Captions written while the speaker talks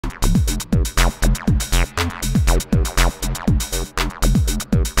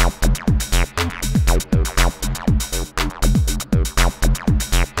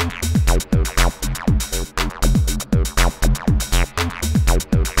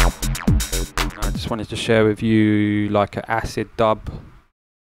wanted to share with you like an acid dub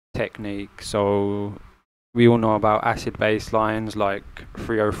technique. So we all know about acid bass lines, like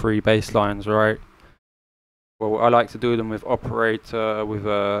 303 bass lines, right? Well, I like to do them with operator, with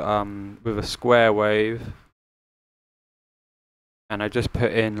a square wave, and I just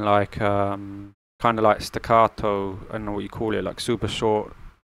put in like kind of like staccato. I don't know what you call it, like super short,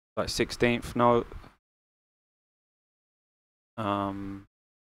 like 16th note. And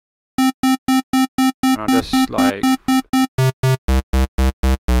I just like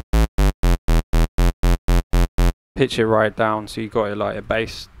pitch it right down so you got it like a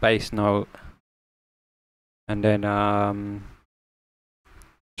bass note, and then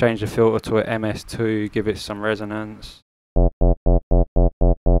change the filter to an MS2, give it some resonance,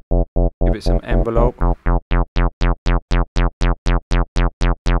 give it some envelope,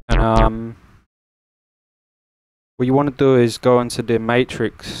 and what you want to do is go into the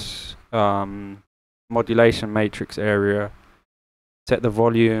matrix, modulation matrix area, set the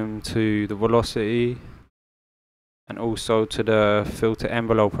volume to the velocity and also to the filter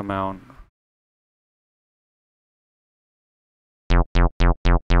envelope amount.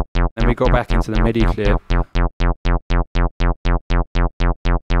 Then we go back into the MIDI clip.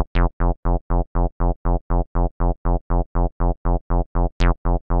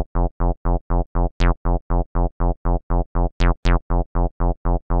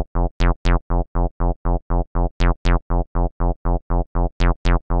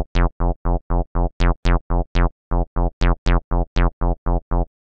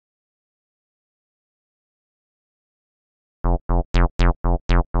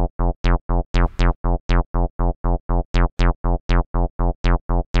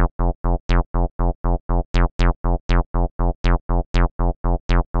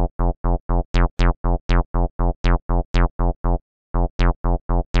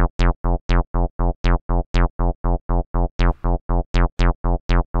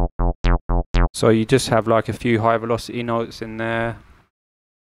 So you just have like a few high velocity notes in there,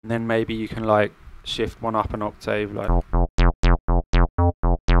 and then maybe you can like shift one up an octave, like.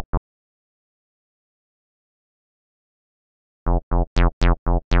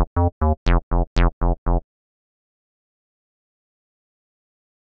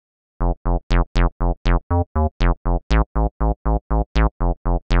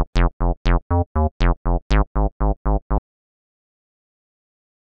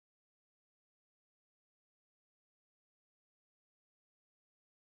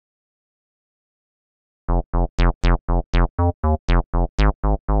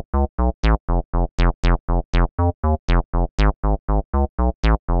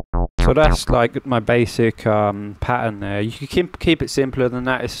 So that's like my basic pattern there. You can keep it simpler than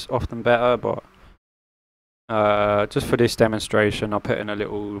that, it's often better, but just for this demonstration I'll put in a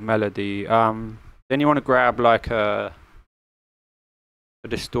little melody. Then you want to grab like a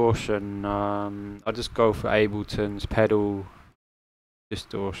distortion. I'll just go for Ableton's pedal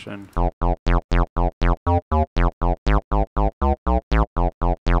distortion.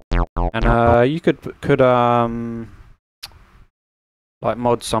 And you could like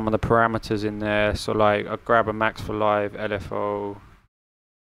mod some of the parameters in there. So like I'll grab a max for live LFO,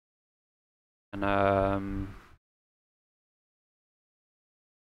 and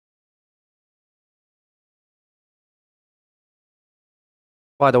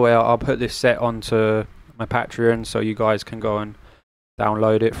by the way, I'll put this set onto my Patreon so you guys can go and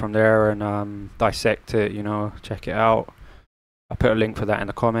download it from there and dissect it, you know, check it out. I'll put a link for that in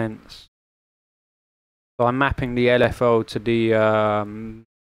the comments. So I'm mapping the LFO to the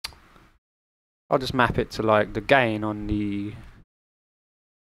I'll just map it to like the gain on the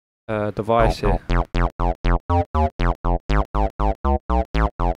device here.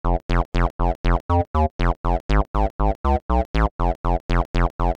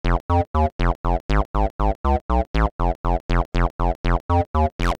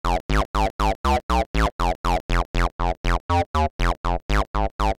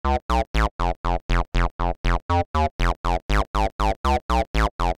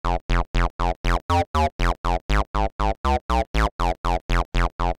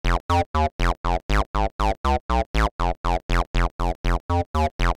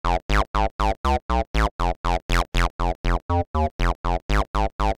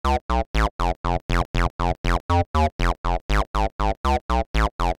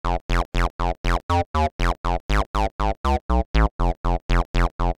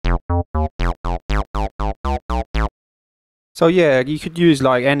 So yeah, you could use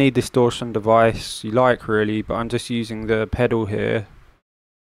like any distortion device you like really, but I'm just using the pedal here.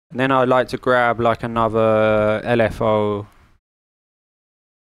 And then I'd like to grab like another LFO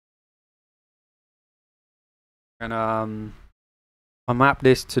And I map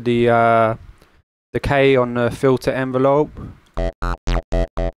this to the K on the filter envelope.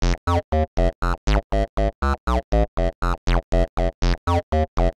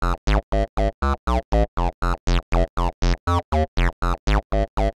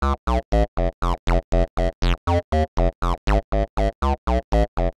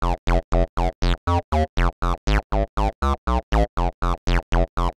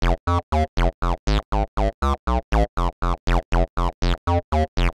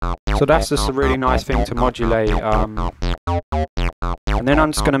 So that's just a really nice thing to modulate. And then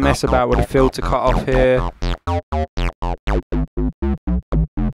I'm just going to mess about with the filter cutoff here.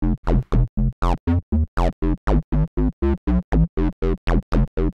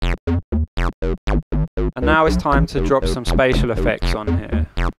 And now it's time to drop some spatial effects on here.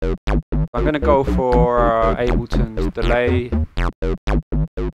 I'm going to go for Ableton's delay.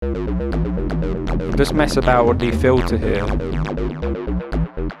 Just mess about with the filter here.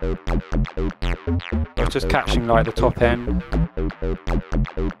 I was just catching like the top end.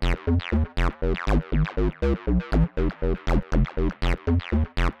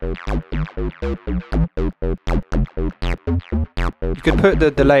 You could put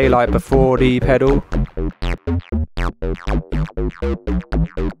the delay like before the pedal.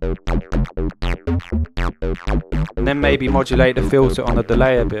 And then maybe modulate the filter on the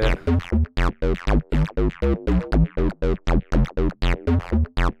delay a bit.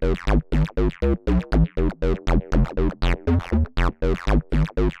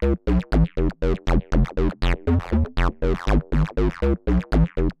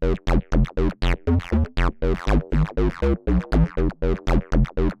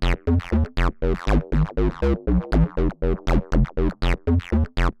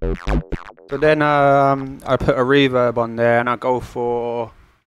 So then I put a reverb on there and I go for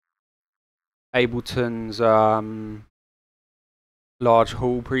Ableton's large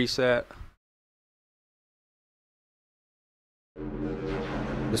hall preset.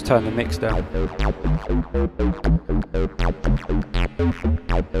 Just turn the mix down.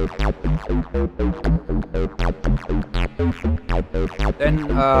 Then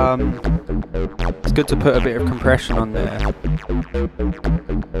it's good to put a bit of compression on there.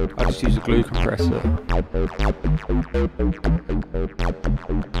 I just use a glue compressor.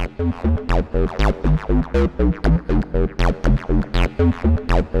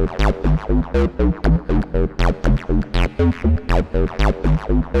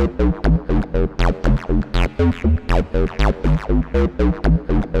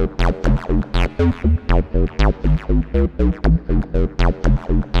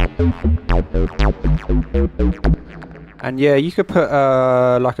 And yeah, you could put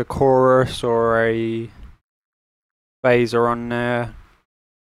like a chorus or a phaser on there.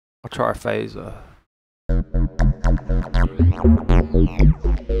 I'll try a phaser.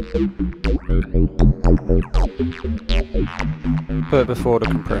 Put it before the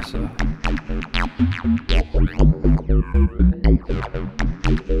compressor.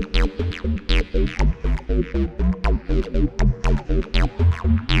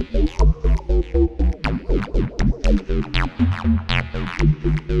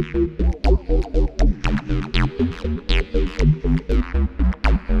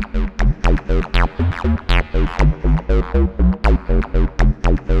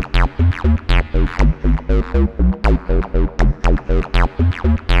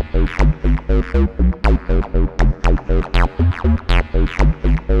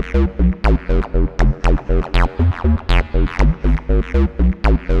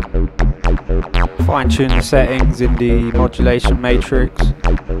 Fine tune the settings in the modulation matrix.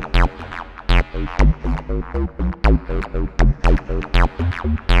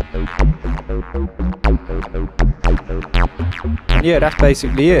 And yeah, that's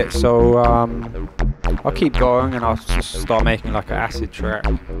basically it. So I'll keep going and I'll just start making like an acid track.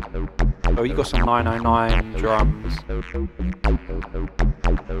 So you got some 909 drums.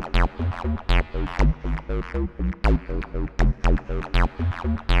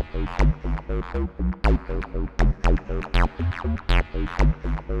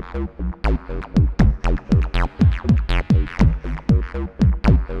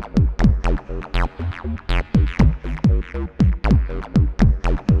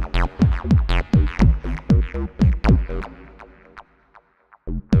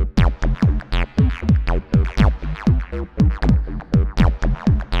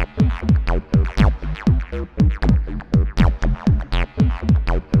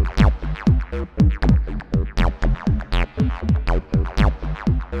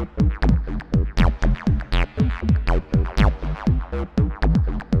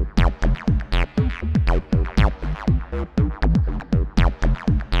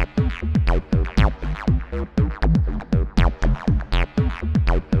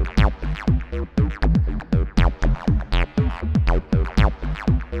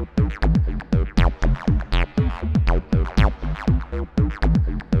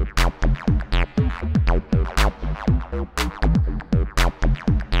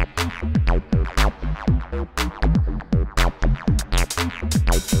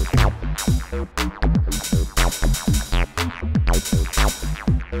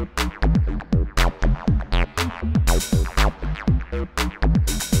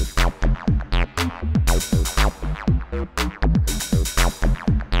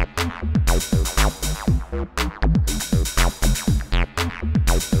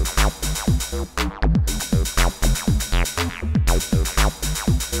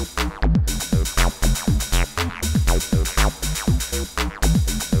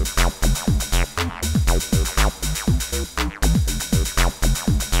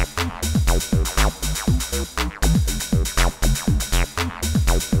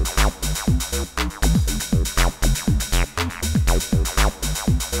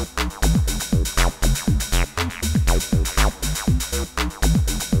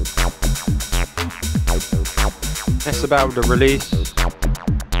 That's about the release.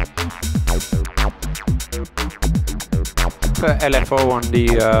 Put LFO on the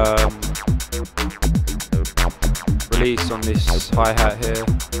release on this hi-hat here.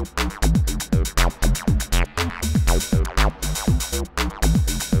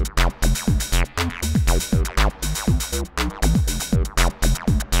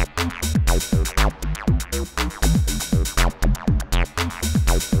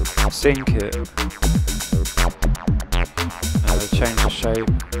 Sync it. Change the shape.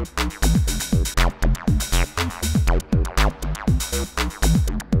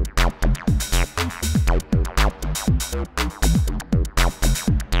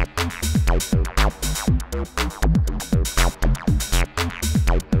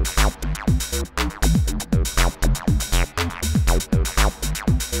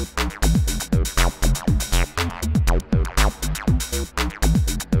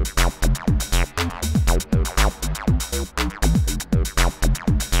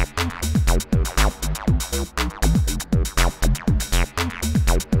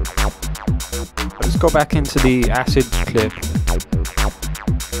 Go back into the acid clip.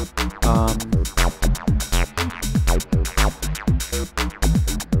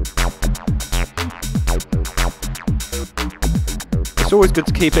 It's always good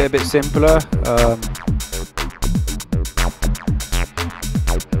to keep it a bit simpler.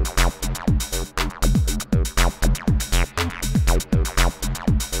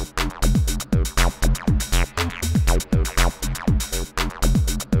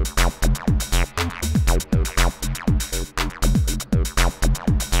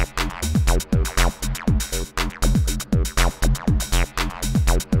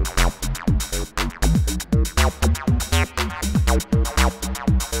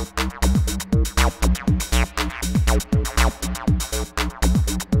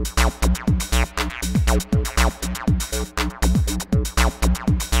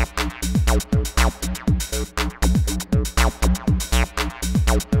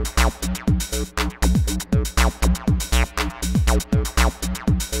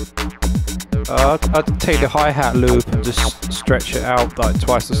 I'd take the hi-hat loop and just stretch it out like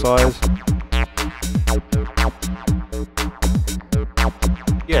twice the size.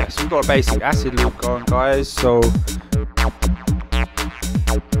 Yeah, so we've got a basic acid loop going, guys. So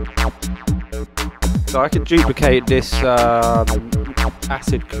I can duplicate this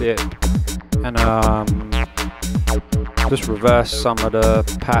acid clip and just reverse some of the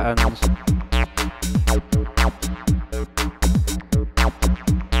patterns.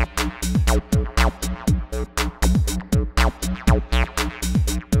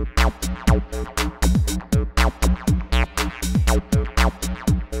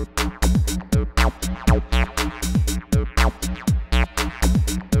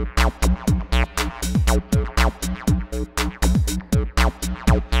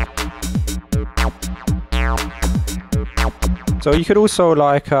 So you could also,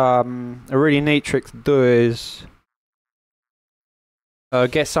 like, a really neat trick to do is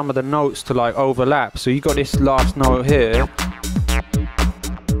get some of the notes to like overlap. So you got this last note here,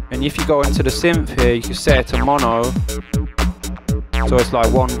 and if you go into the synth here, you can set it to mono, so it's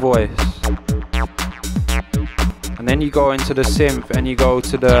like one voice. And then you go into the synth and you go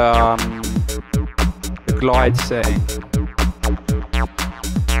to the glide setting.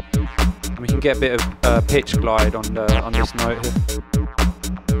 We can get a bit of pitch glide on this note here.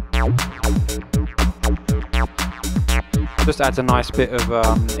 Just adds a nice bit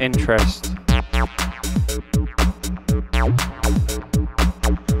of interest.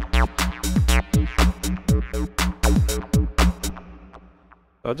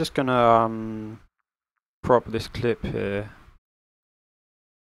 So I'm just gonna crop this clip here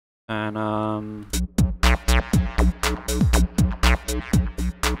and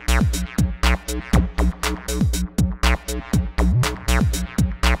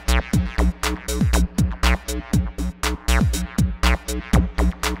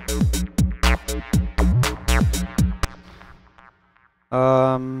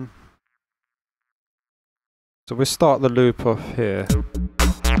So we'll start the loop off here.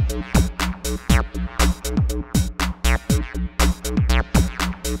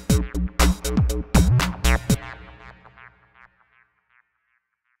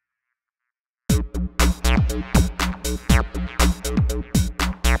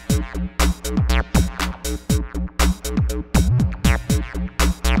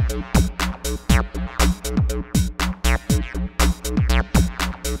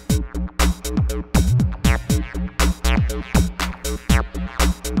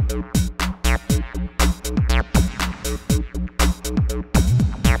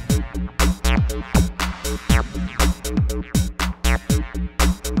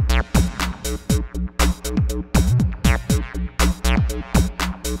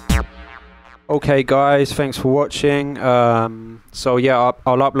 Okay guys, thanks for watching. So yeah,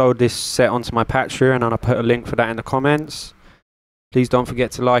 I'll upload this set onto my Patreon and I'll put a link for that in the comments. Please don't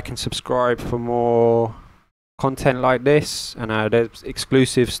forget to like and subscribe for more content like this, and there's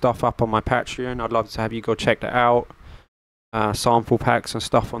exclusive stuff up on my Patreon. I'd love to have you go check that out. Sample packs and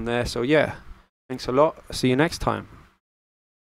stuff on there. So yeah, thanks a lot. See you next time.